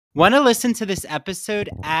Want to listen to this episode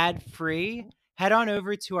ad-free? Head on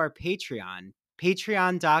over to our Patreon,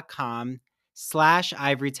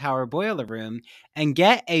 patreon.com/Ivory Tower Boiler Room, and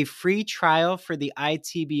get a free trial for the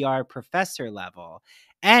ITBR professor level.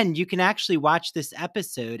 And you can actually watch this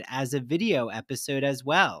episode as a video episode as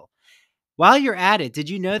well. While you're at it, did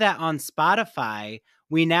you know that on Spotify,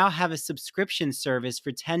 we now have a subscription service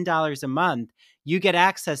for $10 a month? You get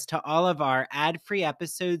access to all of our ad-free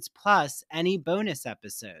episodes plus any bonus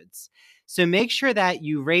episodes. So make sure that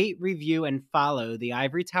you rate, review, and follow the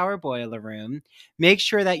Ivory Tower Boiler Room. Make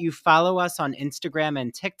sure that you follow us on Instagram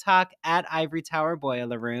and TikTok at Ivory Tower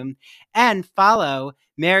Boiler Room. And follow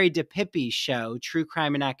Mary DePippi's show, True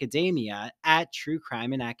Crime in Academia, at True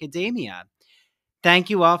Crime in Academia. Thank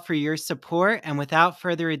you all for your support, and without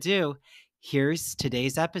further ado, here's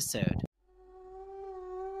today's episode.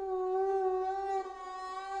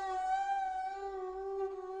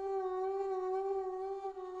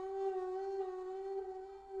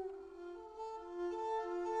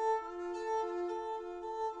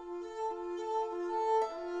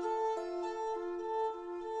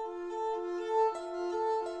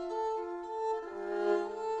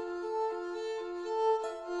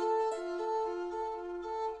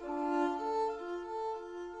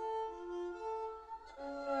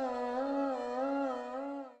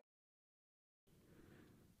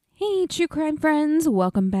 Hey, true crime friends,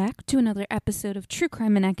 welcome back to another episode of True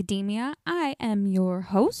Crime in Academia. I am your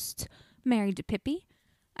host, Mary DePippi.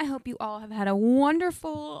 I hope you all have had a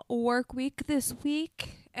wonderful work week this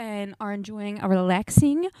week and are enjoying a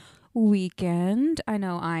relaxing weekend. I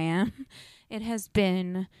know I am. It has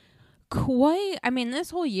been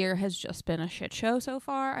this whole year has just been a shit show so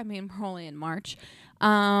far. We're only in March.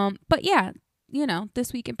 But yeah,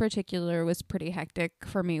 this week in particular was pretty hectic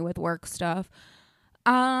for me with work stuff.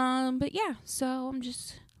 But yeah, so I'm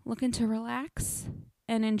just looking to relax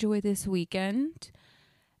and enjoy this weekend.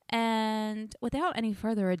 And without any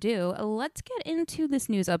further ado, let's get into this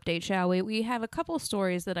news update, shall we? We have a couple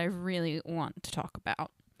stories that I really want to talk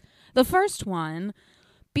about. The first one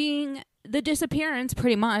being the disappearance,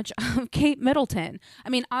 pretty much, of Kate Middleton.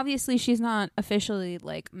 Obviously she's not officially,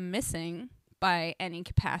 missing by any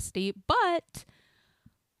capacity, but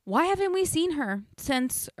why haven't we seen her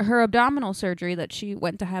since her abdominal surgery that she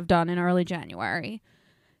went to have done in early January?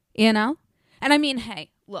 And hey,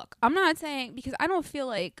 look, I'm not saying, because I don't feel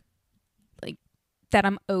like that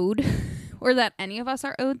I'm owed or that any of us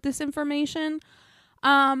are owed this information.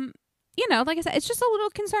 Like I said, it's just a little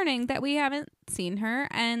concerning that we haven't seen her,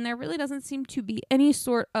 and there really doesn't seem to be any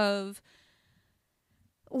sort of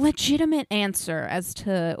legitimate answer as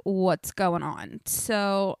to what's going on.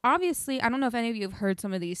 So obviously, I don't know if any of you have heard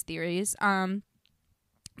some of these theories. The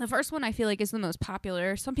first one I feel like is the most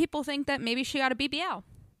popular. Some people think that maybe she got a BBL.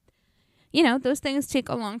 Those things take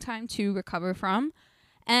a long time to recover from,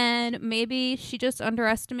 and maybe she just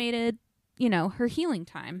underestimated, her healing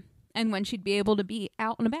time and when she'd be able to be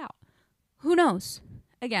out and about. Who knows?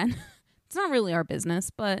 Again, it's not really our business,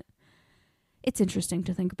 but it's interesting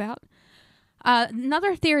to think about.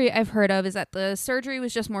 Another theory I've heard of is that the surgery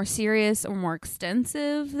was just more serious or more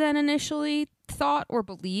extensive than initially thought or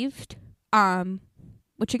believed.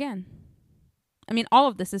 Which again, all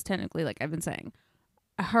of this is technically, like I've been saying,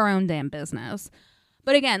 her own damn business.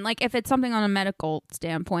 But again, if it's something on a medical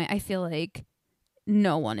standpoint, I feel like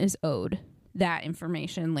no one is owed that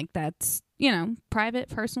information. That's, private,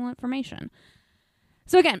 personal information.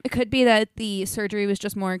 So again, it could be that the surgery was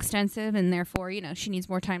just more extensive and therefore, she needs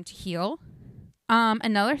more time to heal.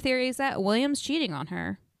 Another theory is that William's cheating on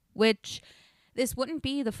her, which this wouldn't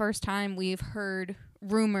be the first time we've heard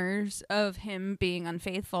rumors of him being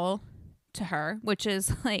unfaithful to her, which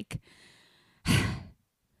is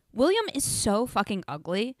William is so fucking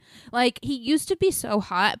ugly. He used to be so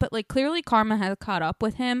hot, but clearly karma has caught up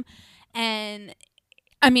with him. And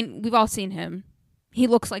we've all seen him. He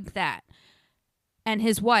looks like that. And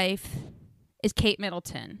his wife is Kate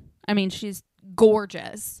Middleton. She's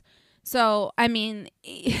gorgeous. So,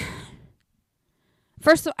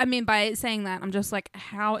 first, by saying that, I'm just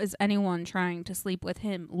how is anyone trying to sleep with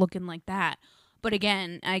him looking like that? But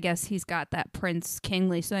again, I guess he's got that Prince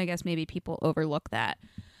Kingly, so I guess maybe people overlook that.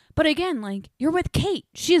 But again, you're with Kate.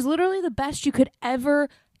 She is literally the best you could ever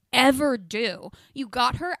do. You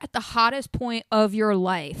got her at the hottest point of your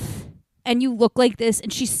life, and you look like this,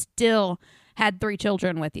 and she still had 3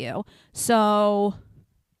 children with you. So,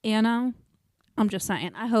 I'm just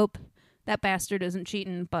saying, I hope that bastard isn't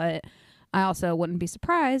cheating, but I also wouldn't be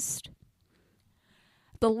surprised.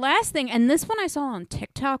 The last thing, and this one I saw on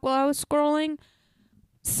TikTok while I was scrolling,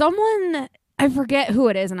 someone, I forget who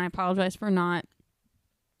it is, and I apologize for not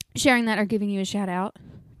sharing that or giving you a shout out,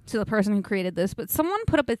 to the person who created this, but someone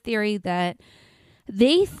put up a theory that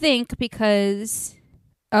they think because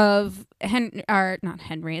of not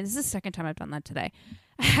Henry. This is the second time I've done that today.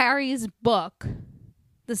 Harry's book,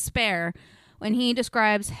 The Spare, when he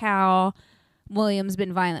describes how William's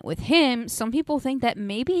been violent with him, some people think that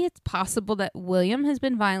maybe it's possible that William has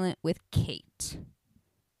been violent with Kate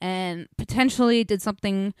and potentially did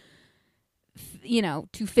something,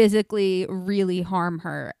 to physically really harm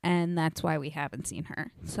her, and that's why we haven't seen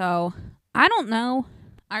her. So I don't know.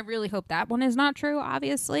 I really hope that one is not true,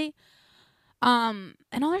 obviously.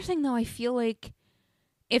 Another thing though, I feel like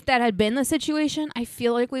if that had been the situation, I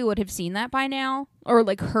feel like we would have seen that by now, or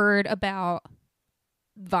like heard about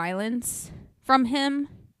violence from him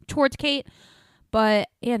towards Kate. But,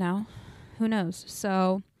 who knows?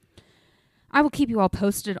 So I will keep you all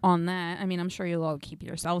posted on that. I mean, I'm sure you'll all keep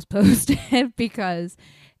yourselves posted because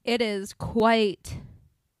it is quite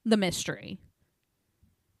the mystery.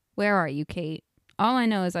 Where are you, Kate? All I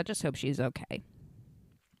know is I just hope she's okay.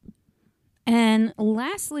 And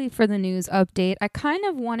lastly, for the news update, I kind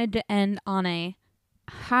of wanted to end on a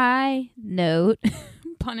high note,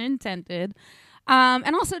 pun intended.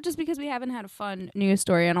 And also just because we haven't had a fun news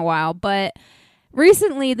story in a while. But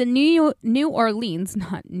recently, the New Orleans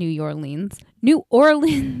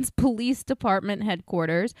Police Department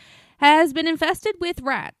headquarters has been infested with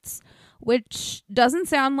rats, which doesn't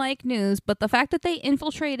sound like news, but the fact that they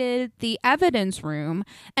infiltrated the evidence room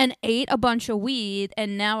and ate a bunch of weed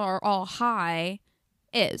and now are all high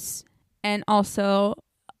is. And also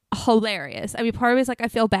hilarious. I mean, part of me is like, I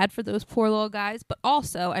feel bad for those poor little guys, but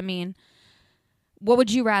also, I mean, what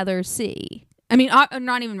would you rather see? I mean,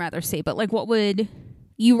 not even rather see, but like, what would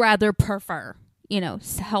you rather prefer,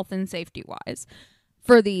 health and safety wise?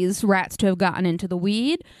 For these rats to have gotten into the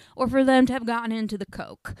weed or for them to have gotten into the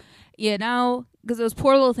coke, because those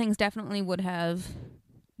poor little things definitely would have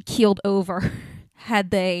keeled over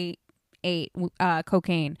had they ate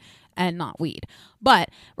cocaine and not weed. But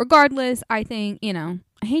regardless, I think, I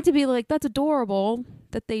hate to be like, that's adorable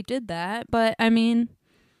that they did that. But I mean,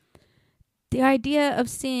 the idea of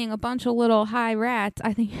seeing a bunch of little high rats,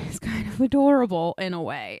 I think is kind of adorable in a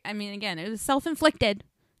way. I mean, again, it was self-inflicted,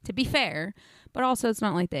 to be fair. But also, it's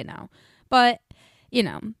not like they know. But,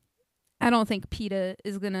 I don't think PETA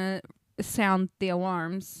is going to sound the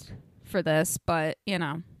alarms for this. But,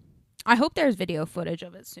 I hope there's video footage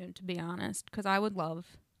of it soon, to be honest. Because I would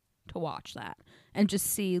love to watch that. And just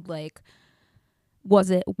see, like,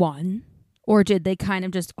 was it one? Or did they kind of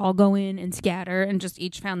just all go in and scatter and just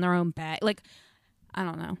each found their own bag? Like, I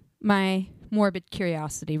don't know. My morbid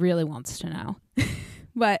curiosity really wants to know.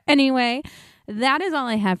 But anyway, that is all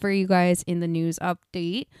I have for you guys in the news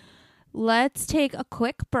update. Let's take a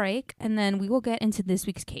quick break and then we will get into this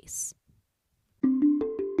week's case.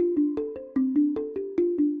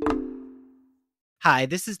 Hi,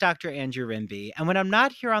 this is Dr. Andrew Rimby, and when I'm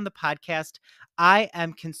not here on the podcast, I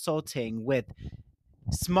am consulting with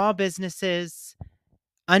small businesses,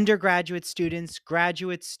 undergraduate students,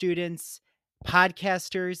 graduate students,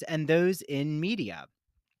 podcasters, and those in media.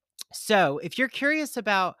 So if you're curious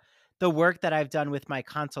about the work that I've done with my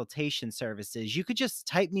consultation services, you could just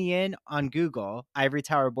type me in on Google, Ivory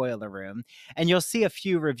Tower Boiler Room, and you'll see a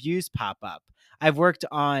few reviews pop up. I've worked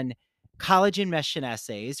on college admission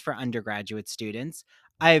essays for undergraduate students.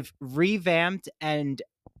 I've revamped and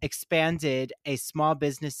expanded a small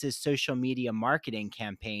business's social media marketing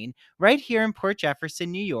campaign right here in Port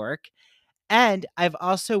Jefferson, New York. And I've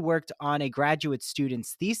also worked on a graduate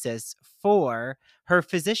student's thesis for her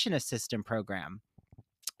physician assistant program.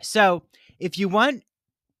 So if you want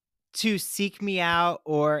to seek me out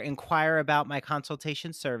or inquire about my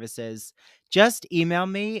consultation services, just email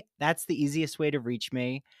me. That's the easiest way to reach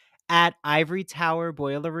me at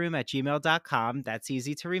ivorytowerboilerroom@gmail.com. That's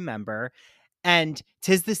easy to remember. And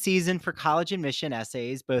 'tis the season for college admission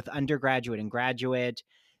essays, both undergraduate and graduate,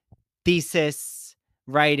 thesis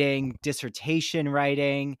writing, dissertation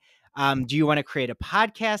writing. Do you want to create a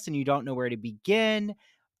podcast and you don't know where to begin?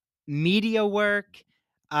 Media work,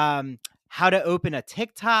 how to open a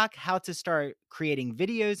TikTok, how to start creating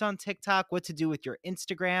videos on TikTok, what to do with your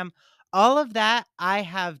Instagram. All of that I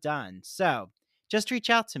have done. So just reach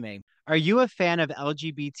out to me. Are you a fan of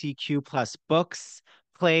LGBTQ plus books,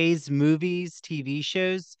 plays, movies, TV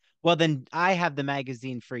shows? Well, then I have the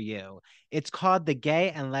magazine for you. It's called The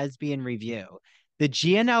Gay and Lesbian Review. The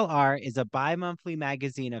GNLR is a bi-monthly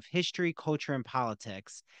magazine of history, culture, and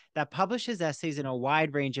politics that publishes essays in a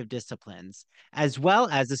wide range of disciplines, as well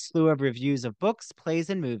as a slew of reviews of books, plays,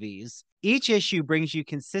 and movies. Each issue brings you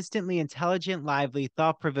consistently intelligent, lively,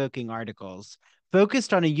 thought-provoking articles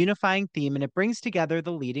focused on a unifying theme, and it brings together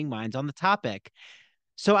the leading minds on the topic.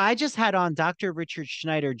 So I just had on Dr. Richard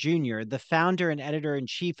Schneider Jr., the founder and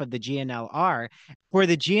editor-in-chief of the GNLR. For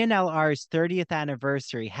the GNLR's 30th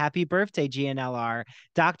anniversary, happy birthday, GNLR,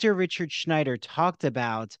 Dr. Richard Schneider talked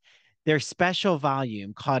about their special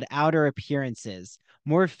volume called Outer Appearances,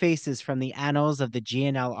 More Faces from the Annals of the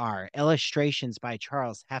GNLR, illustrations by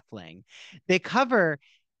Charles Heffling. They cover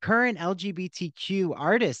current LGBTQ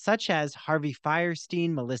artists such as Harvey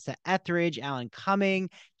Fierstein, Melissa Etheridge, Alan Cumming,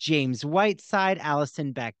 James Whiteside,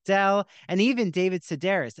 Alison Bechdel, and even David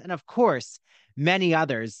Sedaris, and of course, many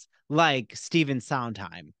others like Stephen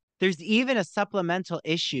Sondheim. There's even a supplemental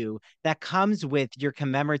issue that comes with your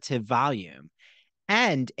commemorative volume.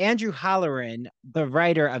 And Andrew Halloran, the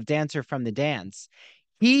writer of Dancer from the Dance,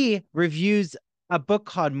 he reviews a book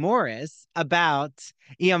called Morris about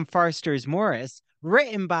E.M. Forster's Morris,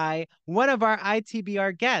 written by one of our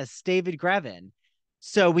ITBR guests, David Grevin.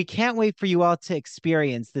 So we can't wait for you all to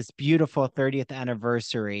experience this beautiful 30th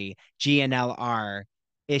anniversary GNLR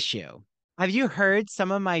issue. Have you heard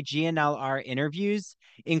some of my GNLR interviews,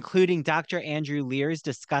 including Dr. Andrew Lear's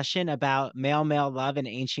discussion about male-male love in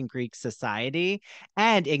ancient Greek society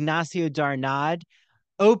and Ignacio Darnad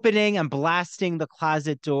opening and blasting the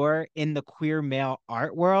closet door in the queer male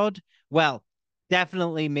art world? Well,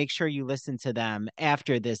 definitely make sure you listen to them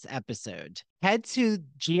after this episode. Head to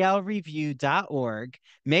glreview.org.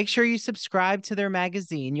 Make sure you subscribe to their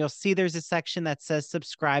magazine. You'll see there's a section that says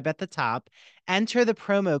subscribe at the top. Enter the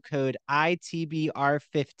promo code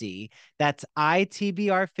ITBR50. That's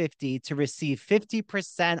ITBR50 to receive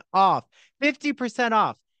 50% off. 50%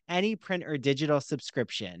 off any print or digital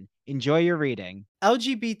subscription. Enjoy your reading.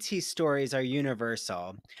 LGBT stories are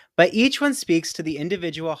universal, but each one speaks to the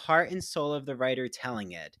individual heart and soul of the writer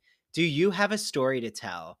telling it. Do you have a story to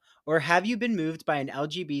tell? Or have you been moved by an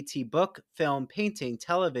LGBT book, film, painting,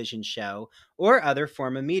 television show, or other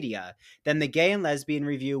form of media? Then the Gay and Lesbian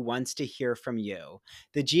Review wants to hear from you.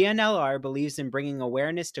 The GNLR believes in bringing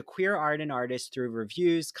awareness to queer art and artists through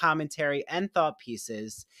reviews, commentary, and thought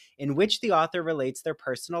pieces in which the author relates their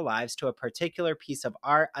personal lives to a particular piece of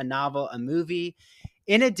art, a novel, a movie.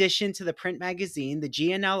 In addition to the print magazine, the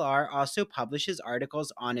GNLR also publishes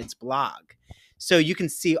articles on its blog. So you can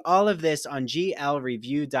see all of this on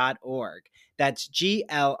glreview.org. That's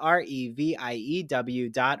glreview.org.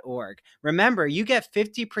 Remember, you get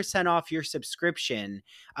 50% off your subscription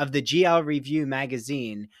of the GL Review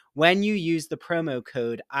magazine when you use the promo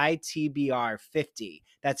code ITBR50.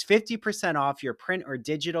 That's 50% off your print or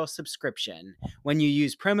digital subscription when you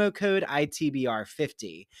use promo code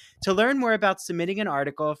ITBR50. To learn more about submitting an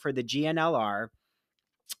article for the GNLR,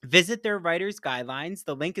 visit their writer's guidelines.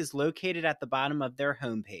 The link is located at the bottom of their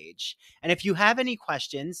homepage. And if you have any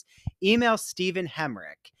questions, email Stephen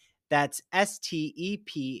Hemrick. That's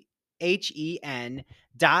STEPHEN.HEMRICK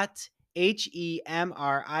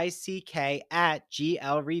at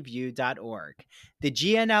glreview.org. The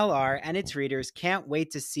GNLR and its readers can't wait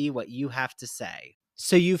to see what you have to say.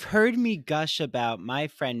 So you've heard me gush about my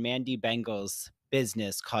friend Mandy Bengal's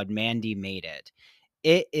business called Mandy Made It.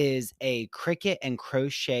 It is a cricket and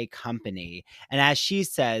crochet company. And as she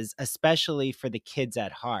says, especially for the kids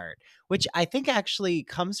at heart, which I think actually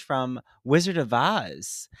comes from Wizard of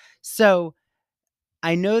Oz. So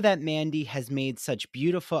I know that Mandy has made such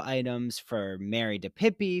beautiful items for Married to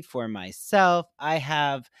Pippi, for myself. I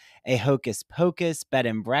have a Hocus Pocus bed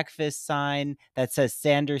and breakfast sign that says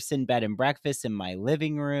Sanderson Bed and Breakfast in my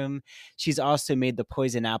living room. She's also made the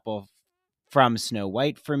poison apple from Snow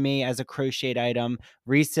White for me as a crocheted item.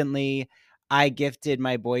 Recently, I gifted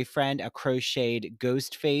my boyfriend a crocheted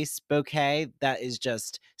ghost face bouquet that is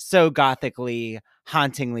just so gothically,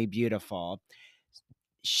 hauntingly beautiful.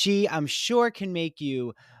 She, I'm sure, can make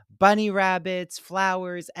you bunny rabbits,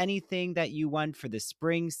 flowers, anything that you want for the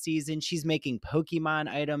spring season. She's making Pokemon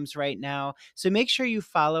items right now. So make sure you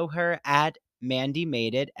follow her at Mandy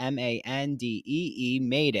Made It, MANDEE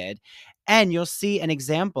Made It. And you'll see an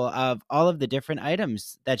example of all of the different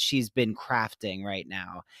items that she's been crafting right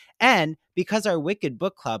now. And because our Wicked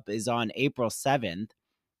Book Club is on April 7th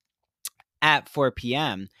at 4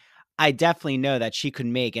 p.m., I definitely know that she could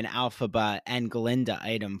make an Alphaba and Glinda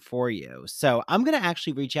item for you. So I'm going to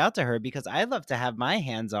actually reach out to her because I'd love to have my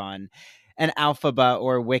hands on an Alphaba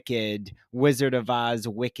or Wicked, Wizard of Oz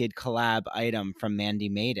Wicked collab item from Mandy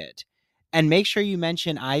Made It. And make sure you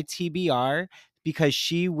mention ITBR because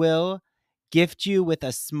she will gift you with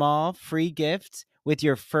a small free gift with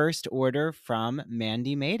your first order from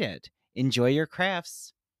Mandy Made It. Enjoy your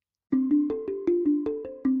crafts.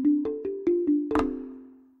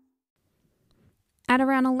 At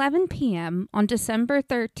around 11 p.m. on December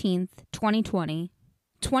 13th, 2020,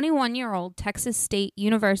 21-year-old Texas State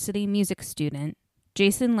University music student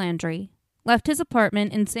Jason Landry, left his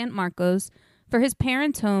apartment in San Marcos for his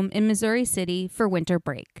parents' home in Missouri City for winter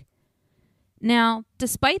break. Now,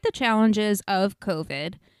 despite the challenges of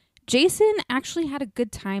COVID, Jason actually had a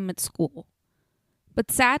good time at school.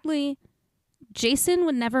 But sadly, Jason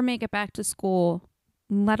would never make it back to school,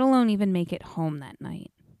 let alone even make it home that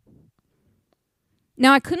night.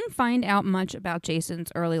 Now, I couldn't find out much about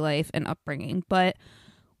Jason's early life and upbringing, but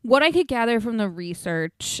what I could gather from the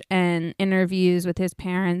research and interviews with his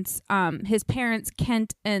parents,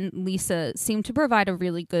 Kent and Lisa, seemed to provide a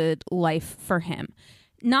really good life for him.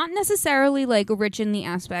 Not necessarily like rich in the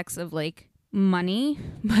aspects of like money,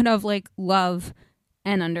 but of like love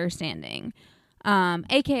and understanding.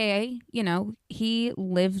 AKA, he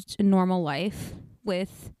lived a normal life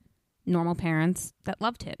with normal parents that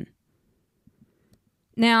loved him.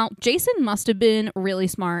 Now, Jason must have been really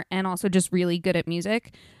smart and also just really good at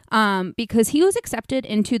music, because he was accepted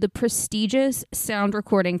into the prestigious sound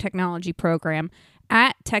recording technology program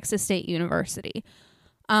at Texas State University.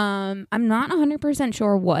 I'm not 100%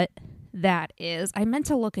 sure what that is. I meant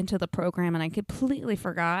to look into the program and I completely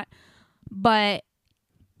forgot. But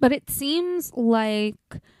it seems like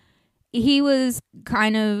he was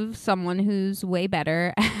kind of someone who's way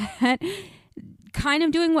better at kind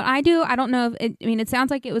of doing what I do. I don't know if it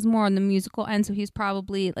sounds like it was more on the musical end, so he's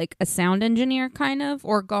probably like a sound engineer kind of,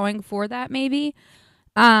 or going for that maybe.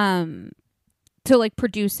 To like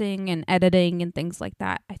producing and editing and things like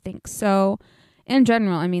that, I think. So in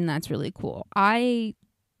general, that's really cool. I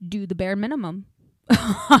do the bare minimum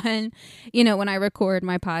on, when I record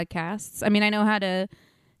my podcasts. I know how to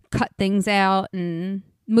cut things out and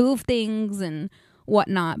move things and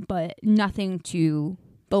whatnot, but nothing to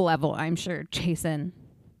the level I'm sure Jason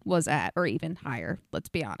was at, or even higher, let's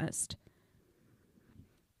be honest.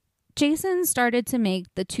 Jason started to make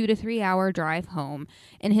the 2 to 3 hour drive home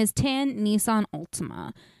in his tan Nissan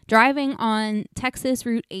Altima, driving on Texas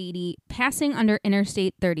Route 80, passing under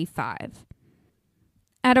Interstate 35.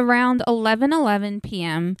 At around 11:11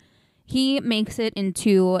 p.m., he makes it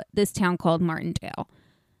into this town called Martindale.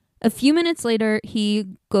 A few minutes later, he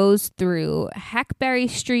goes through Hackberry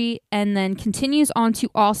Street and then continues on to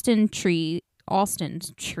Austin Street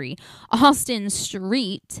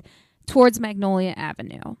towards Magnolia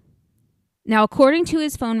Avenue. Now, according to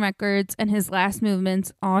his phone records and his last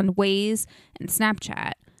movements on Waze and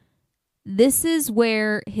Snapchat, this is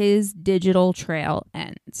where his digital trail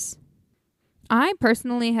ends. I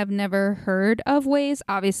personally have never heard of Waze.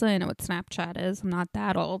 Obviously, I know what Snapchat is. I'm not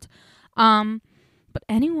that old. But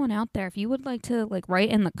anyone out there, if you would like to write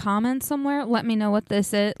in the comments somewhere, let me know what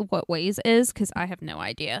this is, what Waze is, because I have no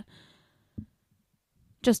idea.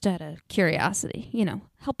 Just out of curiosity,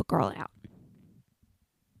 help a girl out.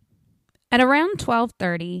 At around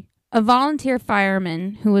 12:30, a volunteer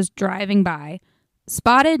fireman who was driving by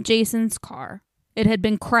spotted Jason's car. It had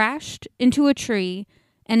been crashed into a tree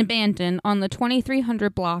and abandoned on the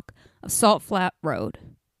 2300 block of Salt Flat Road.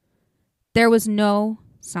 There was no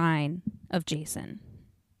sign of Jason.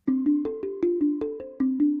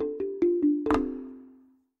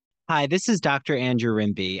 Hi, this is Dr. Andrew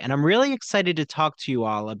Rimby, and I'm really excited to talk to you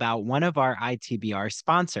all about one of our ITBR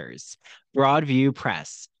sponsors, Broadview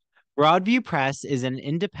Press. Broadview Press is an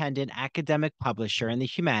independent academic publisher in the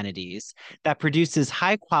humanities that produces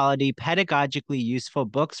high-quality, pedagogically useful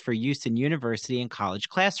books for use in university and college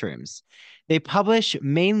classrooms. They publish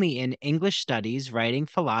mainly in English studies, writing,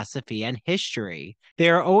 philosophy, and history. They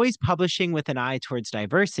are always publishing with an eye towards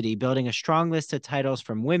diversity, building a strong list of titles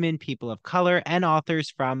from women, people of color, and authors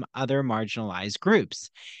from other marginalized groups.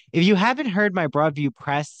 If you haven't heard my Broadview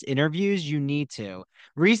Press interviews, you need to.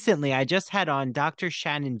 Recently, I just had on Dr.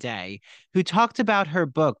 Shannon Day, who talked about her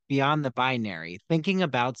book, Beyond the Binary, Thinking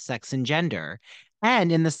About Sex and Gender.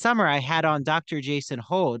 And in the summer, I had on Dr. Jason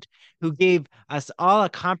Holt, who gave us all a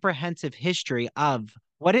comprehensive history of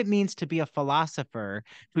what it means to be a philosopher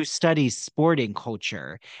who studies sporting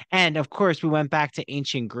culture. And of course, we went back to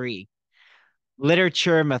ancient Greek,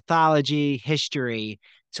 literature, mythology, history,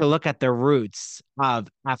 to look at the roots of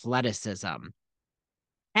athleticism.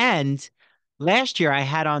 And last year, I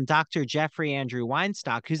had on Dr. Jeffrey Andrew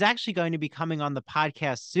Weinstock, who's actually going to be coming on the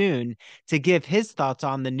podcast soon to give his thoughts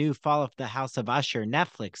on the new Fall of the House of Usher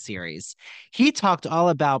Netflix series. He talked all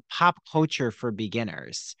about pop culture for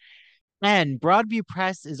beginners. And Broadview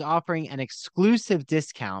Press is offering an exclusive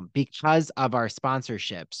discount because of our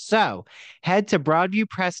sponsorship. So head to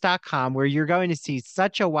broadviewpress.com, where you're going to see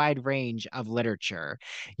such a wide range of literature.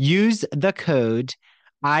 Use the code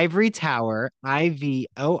Ivory Tower,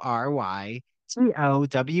 IVORYTOWER,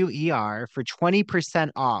 for 20%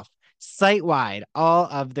 off site-wide all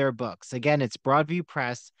of their books. Again, it's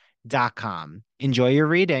broadviewpress.com. Enjoy your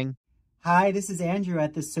reading. Hi, this is Andrew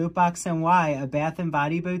at the Soapbox NY, a bath and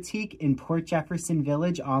body boutique in Port Jefferson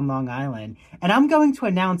Village on Long Island. And I'm going to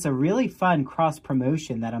announce a really fun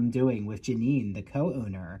cross-promotion that I'm doing with Janine, the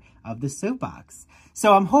co-owner of the Soapbox.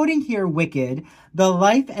 So I'm holding here Wicked, The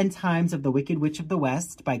Life and Times of the Wicked Witch of the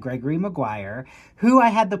West by Gregory Maguire, who I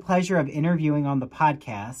had the pleasure of interviewing on the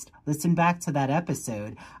podcast. Listen back to that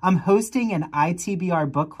episode. I'm hosting an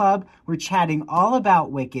ITBR book club. We're chatting all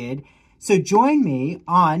about Wicked. So join me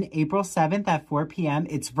on April 7th at 4 p.m.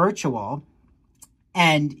 It's virtual,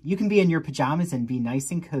 and you can be in your pajamas and be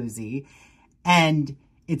nice and cozy. And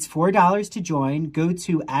it's $4 to join. Go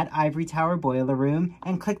to @Ivory Tower Boiler Room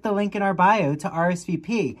and click the link in our bio to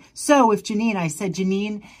RSVP. So with Janine, I said,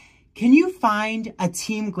 Janine, can you find a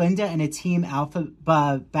Team Glinda and a Team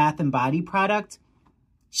Alphaba Bath and Body product?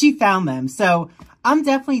 She found them. So I'm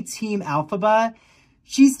definitely Team Alphaba.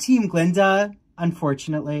 She's Team Glinda,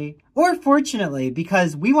 unfortunately, or fortunately,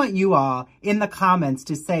 because we want you all in the comments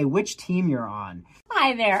to say which team you're on.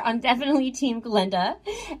 Hi there, I'm definitely Team Glinda,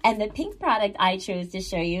 and the pink product I chose to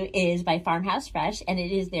show you is by Farmhouse Fresh, and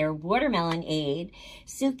it is their Watermelon Aid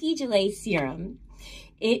Silky Gelée Serum.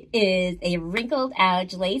 It is a wrinkled out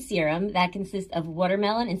gelée serum that consists of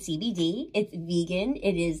watermelon and CBD. It's vegan,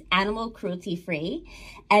 it is animal cruelty free,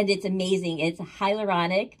 and it's amazing. It's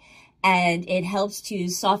hyaluronic, and it helps to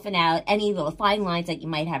soften out any little fine lines that you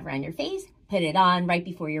might have around your face. Put it on right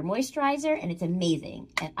before your moisturizer, and it's amazing.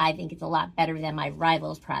 And I think it's a lot better than my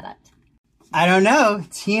rival's product. I don't know.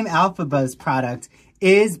 Team Alphaba's product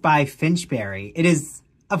is by Finchberry. It is,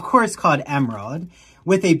 of course, called Emerald,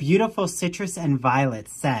 with a beautiful citrus and violet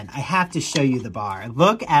scent. I have to show you the bar.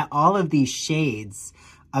 Look at all of these shades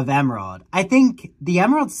of Emerald. I think the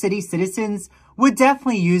Emerald City citizens would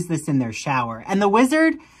definitely use this in their shower. And the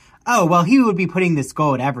wizard, oh, well, he would be putting this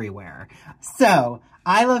gold everywhere. So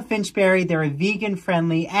I love Finchberry. They're a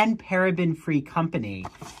vegan-friendly and paraben-free company.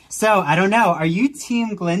 So I don't know. Are you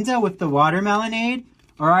Team Glinda with the Watermelon Aid?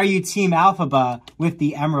 Or are you Team Alphaba with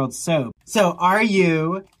the Emerald Soap? So are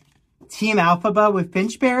you Team Alphaba with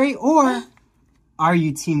Finchberry? Or are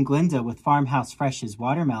you Team Glinda with Farmhouse Fresh's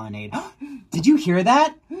Watermelon Aid? Did you hear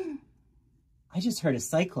that? I just heard a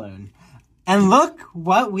cyclone. And look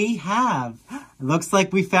what we have. It looks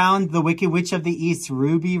like we found the Wicked Witch of the East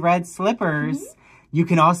ruby red slippers. You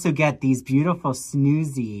can also get these beautiful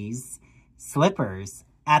Snoozies slippers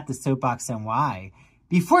at the Soapbox NY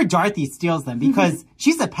before Dorothy steals them, because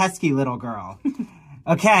she's a pesky little girl.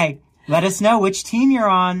 Okay, let us know which team you're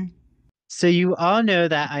on. So you all know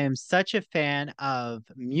that I am such a fan of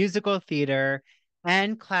musical theater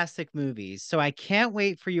and classic movies. So I can't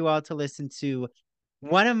wait for you all to listen to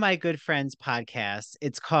one of my good friends' podcasts.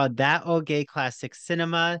 It's called That Old Gay Classic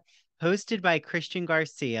Cinema, hosted by Christian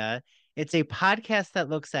Garcia. It's a podcast that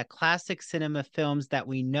looks at classic cinema films that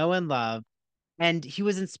we know and love. And he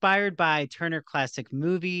was inspired by Turner Classic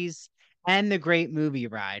Movies and The Great Movie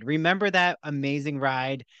Ride. Remember that amazing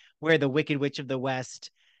ride where the Wicked Witch of the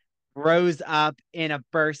West rose up in a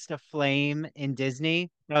burst of flame in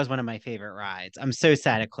Disney? That was one of my favorite rides. I'm so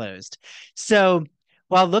sad it closed. So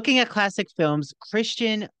while looking at classic films,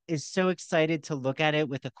 Christian is so excited to look at it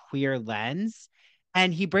with a queer lens.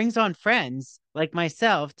 And he brings on friends like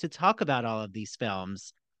myself to talk about all of these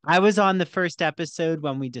films. I was on the first episode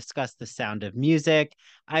when we discussed The Sound of Music.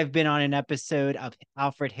 I've been on an episode of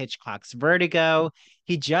Alfred Hitchcock's Vertigo.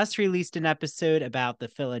 He just released an episode about the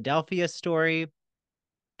Philadelphia Story.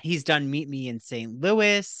 He's done Meet Me in St.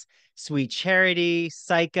 Louis, Sweet Charity,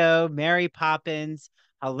 Psycho, Mary Poppins,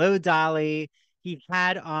 Hello, Dolly. He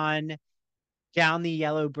had on Down the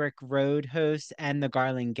Yellow Brick Road hosts and the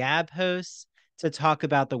Garland Gab hosts to talk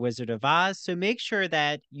about The Wizard of Oz. So make sure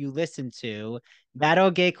that you listen to That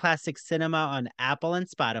Old Gay Classic Cinema on Apple and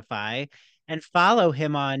Spotify, and follow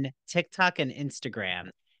him on TikTok and Instagram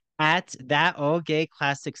at That Old Gay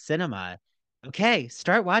Classic Cinema. Okay,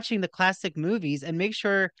 start watching the classic movies and make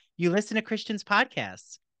sure you listen to Christian's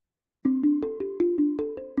podcasts.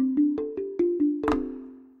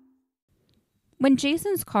 When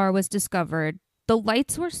Jason's car was discovered, the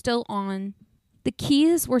lights were still on, the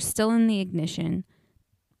keys were still in the ignition,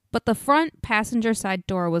 but the front passenger side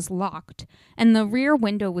door was locked and the rear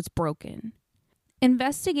window was broken.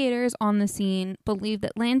 Investigators on the scene believe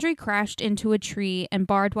that Landry crashed into a tree and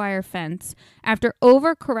barbed wire fence after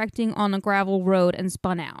overcorrecting on a gravel road and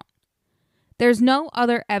spun out. There's no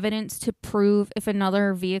other evidence to prove if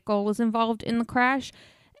another vehicle was involved in the crash,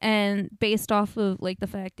 and based off of the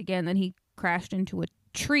fact again that he crashed into a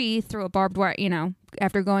tree through a barbed wire,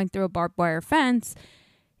 after going through a barbed wire fence,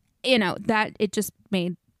 that it just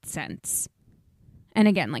made sense. And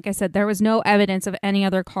again, like I said, there was no evidence of any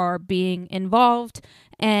other car being involved,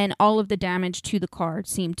 and all of the damage to the car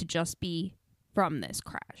seemed to just be from this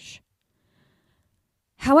crash.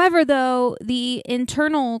 However, though, the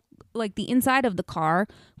internal, like the inside of the car,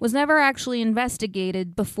 was never actually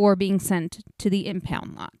investigated before being sent to the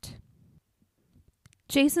impound lot.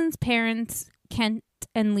 Jason's parents, Kent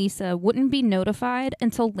and Lisa, wouldn't be notified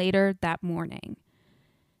until later that morning.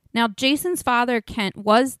 Now, Jason's father, Kent,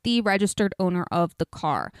 was the registered owner of the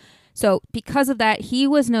car. So because of that, he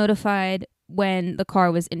was notified when the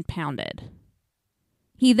car was impounded.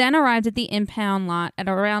 He then arrived at the impound lot at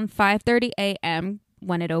around 5:30 a.m.,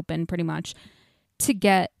 when it opened pretty much, to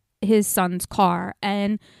get his son's car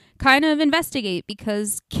and kind of investigate,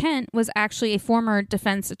 because Kent was actually a former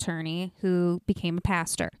defense attorney who became a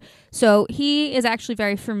pastor. So he is actually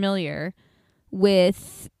very familiar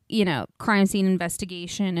with, crime scene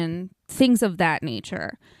investigation and things of that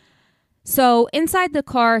nature. So inside the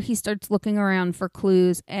car, he starts looking around for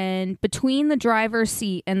clues, and between the driver's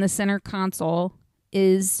seat and the center console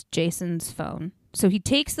is Jason's phone. So he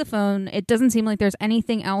takes the phone. It doesn't seem like there's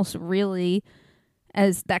anything else really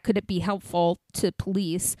as that could be helpful to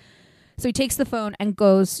police. So he takes the phone and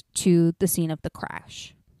goes to the scene of the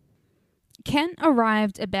crash. Kent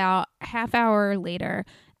arrived about a half hour later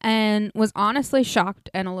and was honestly shocked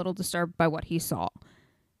and a little disturbed by what he saw.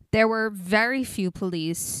 There were very few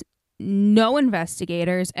police, no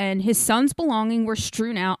investigators, and his son's belongings were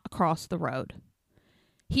strewn out across the road.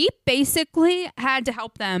 He basically had to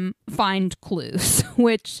help them find clues,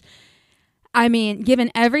 which, I mean, given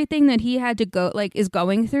everything that he had to is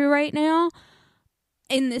going through right now,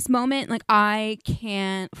 in this moment, I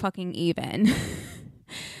can't fucking even.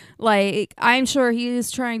 I'm sure he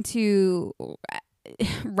is trying to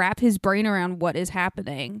wrap his brain around what is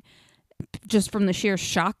happening just from the sheer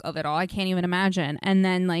shock of it all. I can't even imagine. And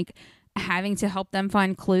then, having to help them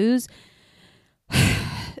find clues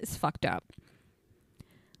is fucked up.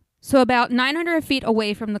 So about 900 feet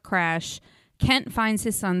away from the crash, Kent finds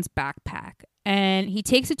his son's backpack, and he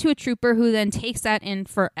takes it to a trooper who then takes that in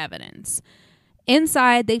for evidence.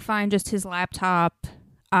 Inside, they find just his laptop,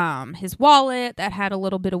 his wallet that had a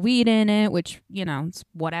little bit of weed in it, which, it's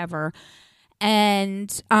whatever,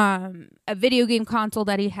 and a video game console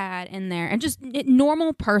that he had in there, and just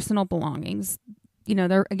normal personal belongings.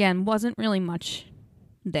 There, again, wasn't really much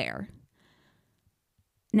there.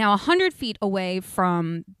 Now, 100 feet away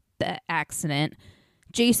from the accident,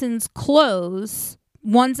 Jason's clothes,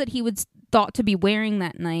 ones that he was thought to be wearing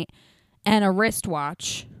that night, and a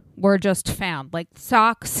wristwatch were just found.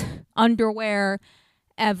 Socks, underwear,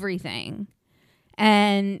 everything.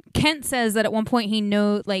 And Kent says that at one point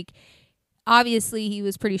obviously he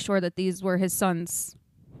was pretty sure that these were his son's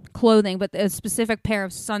clothing, but a specific pair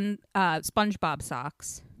of SpongeBob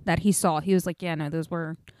socks that he saw, he was like, yeah, no, those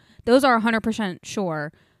are 100%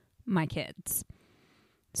 sure my kids.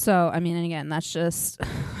 So, I mean, and again, that's just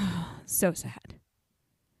so sad.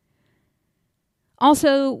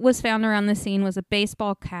 Also was found around the scene was a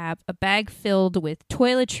baseball cap, a bag filled with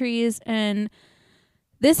toiletries, and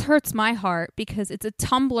this hurts my heart because it's a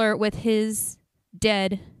tumbler with his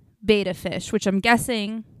dead betta fish, which I'm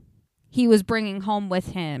guessing he was bringing home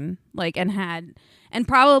with him, and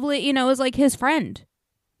probably, was his friend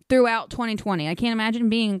throughout 2020. I can't imagine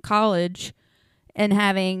being in college and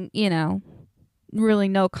having, really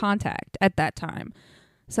no contact at that time.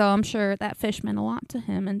 So I'm sure that fish meant a lot to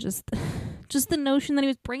him, and just the notion that he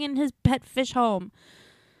was bringing his pet fish home.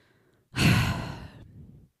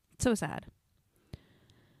 So sad.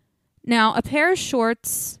 Now, a pair of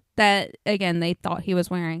shorts that, again, they thought he was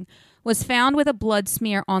wearing was found with a blood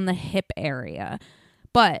smear on the hip area.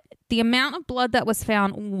 But the amount of blood that was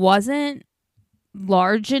found wasn't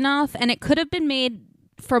large enough, and it could have been made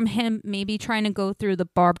from him maybe trying to go through the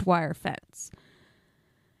barbed wire fence.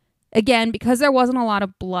 Again, because there wasn't a lot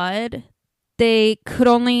of blood, they could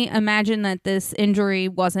only imagine that this injury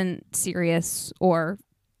wasn't serious or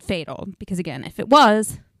fatal. Because again, if it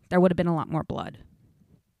was, there would have been a lot more blood.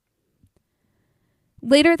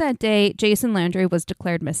 Later that day, Jason Landry was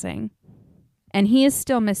declared missing, and he is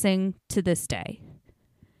still missing to this day.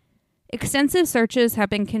 Extensive searches have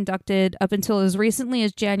been conducted up until as recently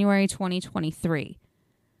as January 2023.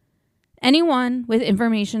 Anyone with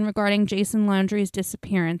information regarding Jason Landry's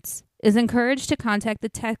disappearance is encouraged to contact the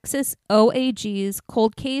Texas OAG's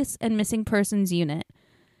Cold Case and Missing Persons Unit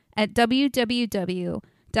at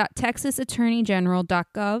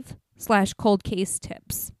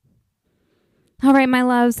www.texasattorneygeneral.gov/coldcasetips. All right, my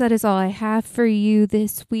loves, that is all I have for you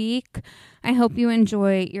this week. I hope you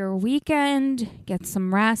enjoy your weekend, get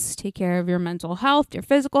some rest, take care of your mental health, your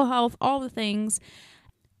physical health, all the things.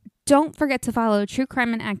 Don't forget to follow True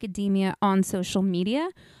Crime and Academia on social media.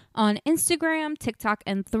 On Instagram, TikTok,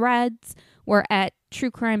 and Threads, we're at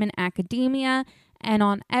True Crime and Academia. And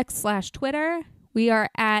on X/Twitter, we are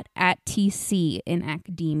at TC in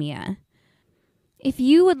Academia. If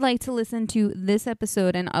you would like to listen to this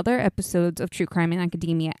episode and other episodes of True Crime and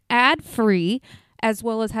Academia ad-free, as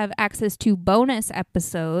well as have access to bonus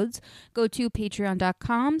episodes, go to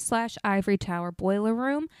patreon.com/Ivory Tower Boiler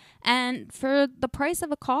Room. And for the price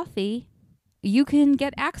of a coffee, you can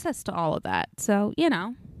get access to all of that. So, you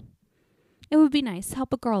know, it would be nice.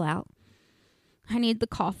 Help a girl out. I need the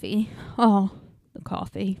coffee. Oh, the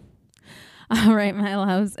coffee. All right, my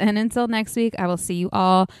loves. And until next week, I will see you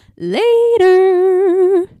all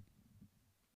later.